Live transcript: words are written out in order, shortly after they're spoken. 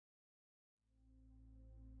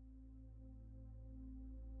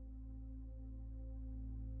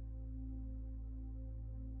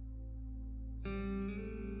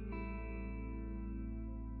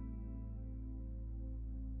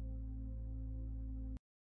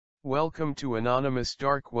Welcome to Anonymous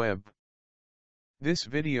Dark Web. This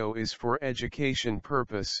video is for education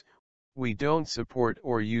purpose. We don't support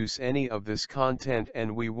or use any of this content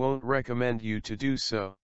and we won't recommend you to do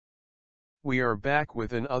so. We are back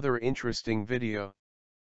with another interesting video.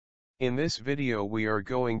 In this video we are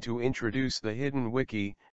going to introduce the Hidden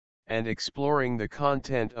Wiki, and exploring the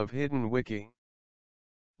content of Hidden Wiki.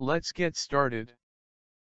 Let's get started.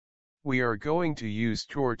 We are going to use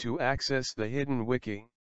Tor to access the Hidden Wiki.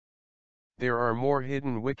 There are more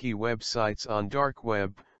Hidden Wiki websites on Dark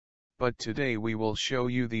Web, but today we will show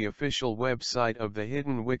you the official website of the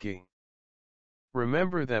Hidden Wiki.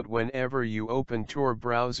 Remember that whenever you open Tor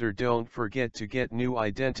browser, don't forget to get new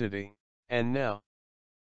identity. And now,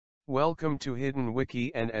 welcome to Hidden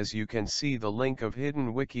Wiki, and as you can see the link of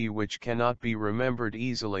Hidden Wiki which cannot be remembered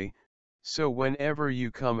easily, so whenever you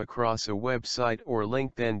come across a website or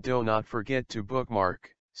link then do not forget to bookmark.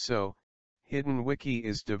 So, Hidden Wiki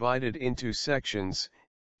is divided into sections.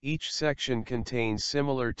 Each section contains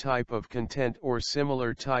similar type of content or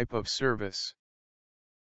similar type of service.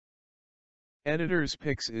 Editors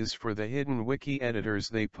picks is for the Hidden Wiki editors.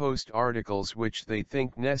 They post articles which they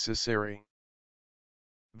think necessary.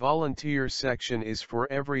 Volunteer section is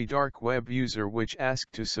for every dark web user which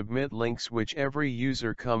ask to submit links which every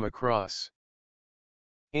user come across.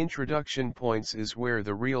 Introduction points is where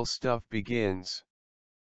the real stuff begins.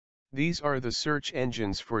 These are the search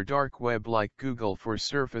engines for dark web, like Google for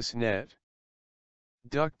surface net.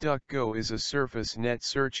 DuckDuckGo is a surface net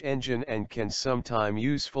search engine and can sometime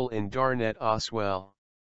useful in darknet as well.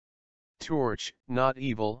 Torch, Not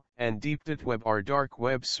Evil, and DeepDatWeb are dark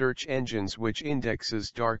web search engines which indexes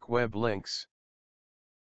dark web links.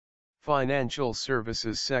 Financial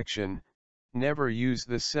services section. Never use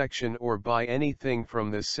this section or buy anything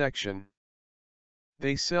from this section.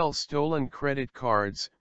 They sell stolen credit cards,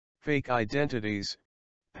 fake identities,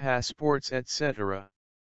 passports, etc.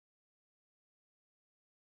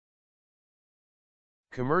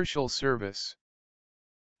 Commercial service.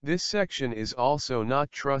 This section is also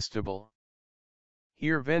not trustable.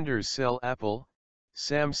 Here vendors sell Apple,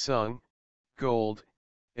 Samsung, gold,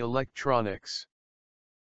 electronics.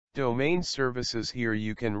 Domain services. Here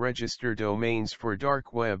you can register domains for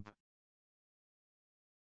dark web.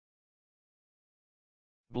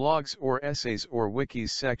 Blogs or essays or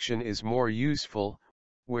wikis section is more useful,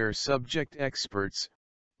 where subject experts,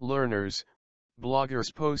 learners,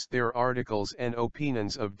 bloggers post their articles and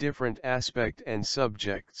opinions of different aspects and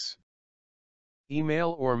subjects.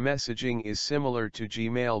 Email or messaging is similar to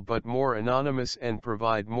Gmail but more anonymous and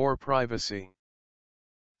provide more privacy.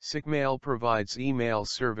 Sickmail provides email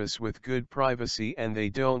service with good privacy and they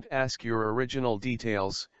don't ask your original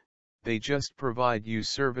details, they just provide you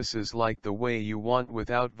services like the way you want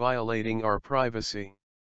without violating our privacy.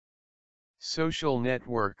 Social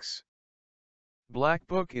networks.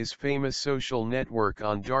 Blackbook is famous social network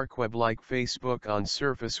on dark web like Facebook on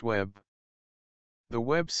surface web. The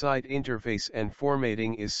website interface and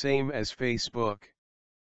formatting is same as Facebook,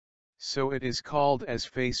 so it is called as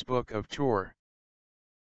Facebook of Tor.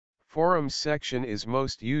 Forums section is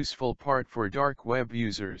most useful part for dark web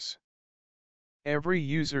users. Every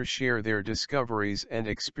user share their discoveries and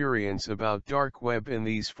experience about dark web in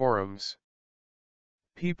these forums.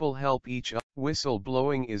 People help each other.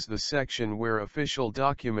 Whistleblowing is the section where official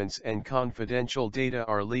documents and confidential data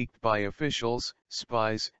are leaked by officials,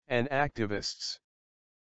 spies, and activists.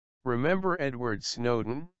 Remember Edward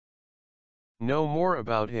Snowden? Know more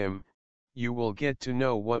about him, you will get to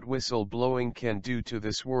know what whistleblowing can do to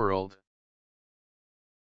this world.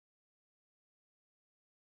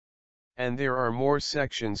 And there are more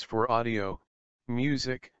sections for audio,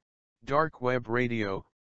 music, dark web radio,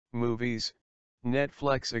 movies,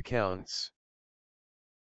 Netflix accounts.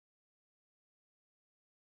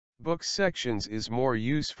 Book sections is more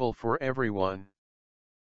useful for everyone.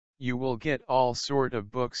 You will get all sort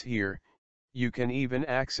of books here. You can even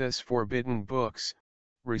access forbidden books,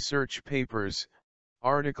 research papers,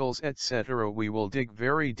 articles, etc. We will dig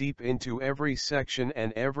very deep into every section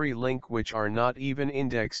and every link which are not even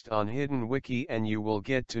indexed on Hidden Wiki, and you will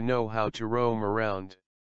get to know how to roam around.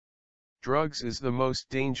 Drugs is the most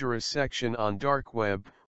dangerous section on dark web,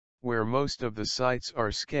 where most of the sites are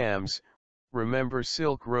scams. Remember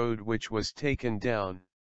Silk Road which was taken down.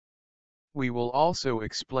 We will also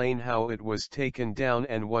explain how it was taken down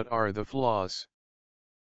and what are the flaws.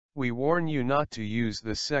 We warn you not to use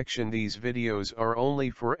this section. These videos are only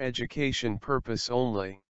for education purpose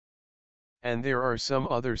only. And there are some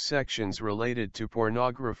other sections related to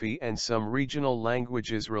pornography and some regional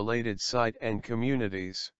languages related site and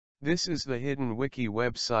communities. This is the Hidden Wiki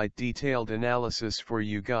website detailed analysis for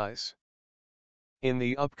you guys. In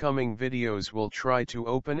the upcoming videos we'll try to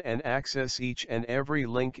open and access each and every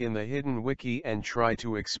link in the Hidden Wiki and try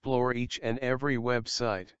to explore each and every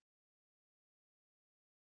website.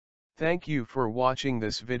 Thank you for watching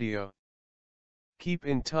this video. Keep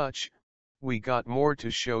in touch, we got more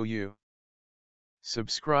to show you.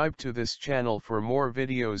 Subscribe to this channel for more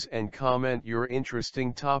videos and comment your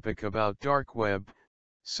interesting topic about dark web,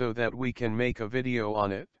 so that we can make a video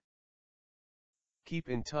on it. Keep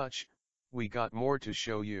in touch, we got more to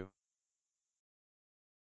show you.